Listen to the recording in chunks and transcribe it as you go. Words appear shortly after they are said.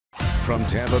From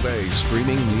Tampa Bay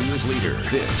streaming news leader,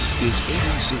 this is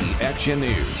ABC Action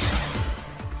News.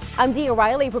 I'm Dee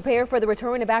O'Reilly. Prepare for the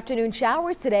return of afternoon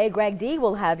showers today. Greg D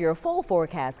will have your full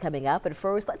forecast coming up. But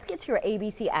first, let's get to your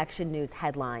ABC Action News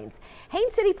headlines.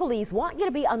 Haines City Police want you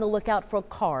to be on the lookout for a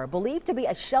car believed to be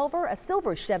a silver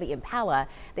Chevy Impala.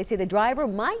 They say the driver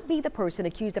might be the person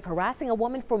accused of harassing a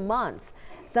woman for months.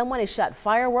 Someone has shot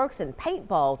fireworks and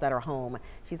paintballs at her home.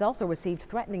 She's also received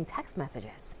threatening text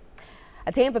messages.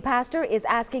 A Tampa pastor is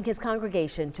asking his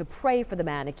congregation to pray for the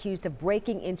man accused of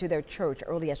breaking into their church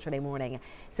early yesterday morning.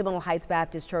 Seminole Heights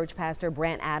Baptist Church pastor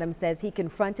Brant Adams says he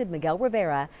confronted Miguel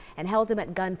Rivera and held him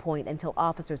at gunpoint until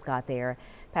officers got there.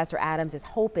 Pastor Adams is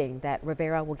hoping that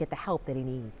Rivera will get the help that he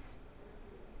needs.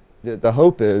 The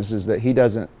hope is that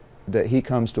he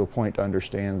comes to a point to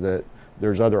understand that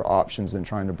there's other options than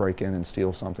trying to break in and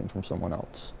steal something from someone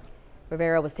else.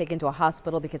 Rivera was taken to a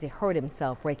hospital because he hurt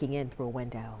himself breaking in through a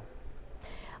window.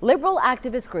 Liberal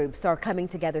activist groups are coming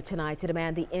together tonight to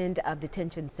demand the end of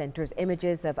detention centers.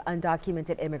 Images of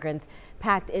undocumented immigrants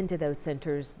packed into those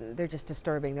centers, they're just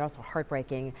disturbing. They're also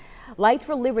heartbreaking. Lights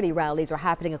for Liberty rallies are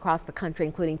happening across the country,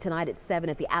 including tonight at 7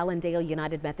 at the Allendale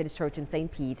United Methodist Church in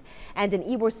St. Pete and in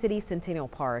Ybor City Centennial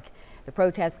Park. The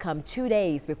protests come 2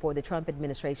 days before the Trump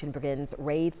administration begins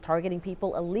raids targeting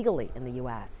people illegally in the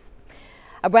U.S.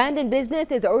 A Brandon business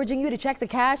is urging you to check the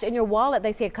cash in your wallet.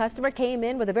 They say a customer came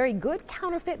in with a very good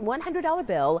counterfeit $100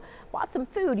 bill, bought some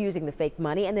food using the fake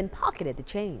money, and then pocketed the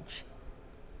change.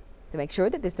 To make sure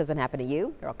that this doesn't happen to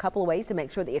you, there are a couple of ways to make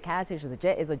sure that your cash is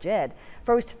legit.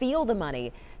 First, feel the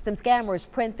money. Some scammers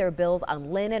print their bills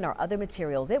on linen or other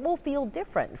materials. It will feel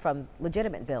different from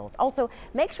legitimate bills. Also,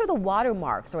 make sure the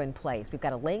watermarks are in place. We've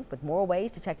got a link with more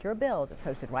ways to check your bills. It's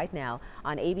posted right now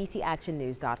on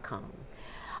abcactionnews.com.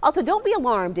 Also, don't be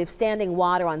alarmed if standing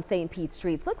water on St. Pete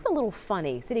streets looks a little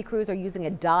funny. City crews are using a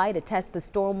dye to test the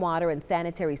stormwater and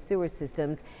sanitary sewer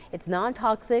systems. It's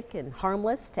non-toxic and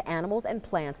harmless to animals and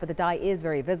plants, but the dye is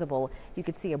very visible. You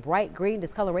could see a bright green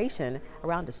discoloration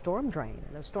around a storm drain.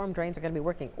 And those storm drains are going to be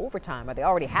working overtime, or they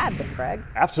already have been, Greg.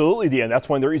 Absolutely, Deanne. That's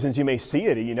one of the reasons you may see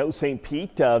it. You know, St.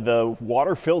 Pete, the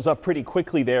water fills up pretty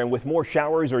quickly there, and with more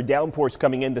showers or downpours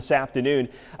coming in this afternoon,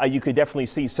 you could definitely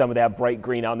see some of that bright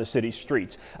green on the city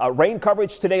streets. Rain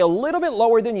coverage today a little bit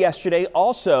lower than yesterday.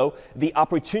 Also, the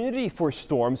opportunity for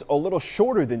storms a little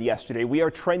shorter than yesterday. We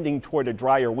are trending toward a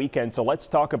drier weekend, so let's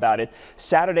talk about it.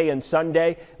 Saturday and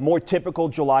Sunday, more typical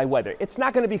July weather. It's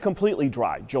not going to be completely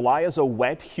dry. July is a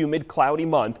wet, humid, cloudy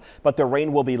month, but the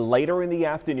rain will be later in the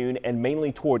afternoon and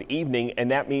mainly toward evening, and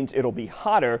that means it'll be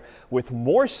hotter with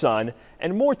more sun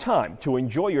and more time to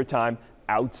enjoy your time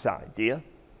outside. Dia?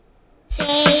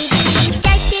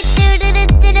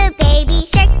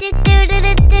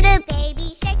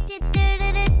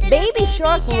 Baby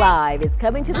Shark Live is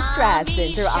coming to the Strass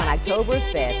Center on October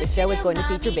 5th. The show is going to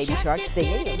feature baby sharks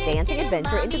singing and dancing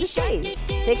adventure into the sea.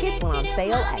 Tickets went on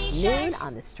sale at noon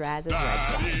on the Strass's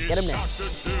website. Get them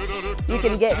now. You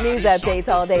can get news updates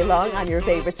all day long on your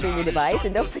favorite streaming device,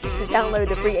 and don't forget to download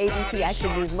the free ABC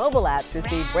Action News mobile app to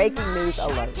receive breaking news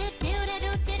alerts.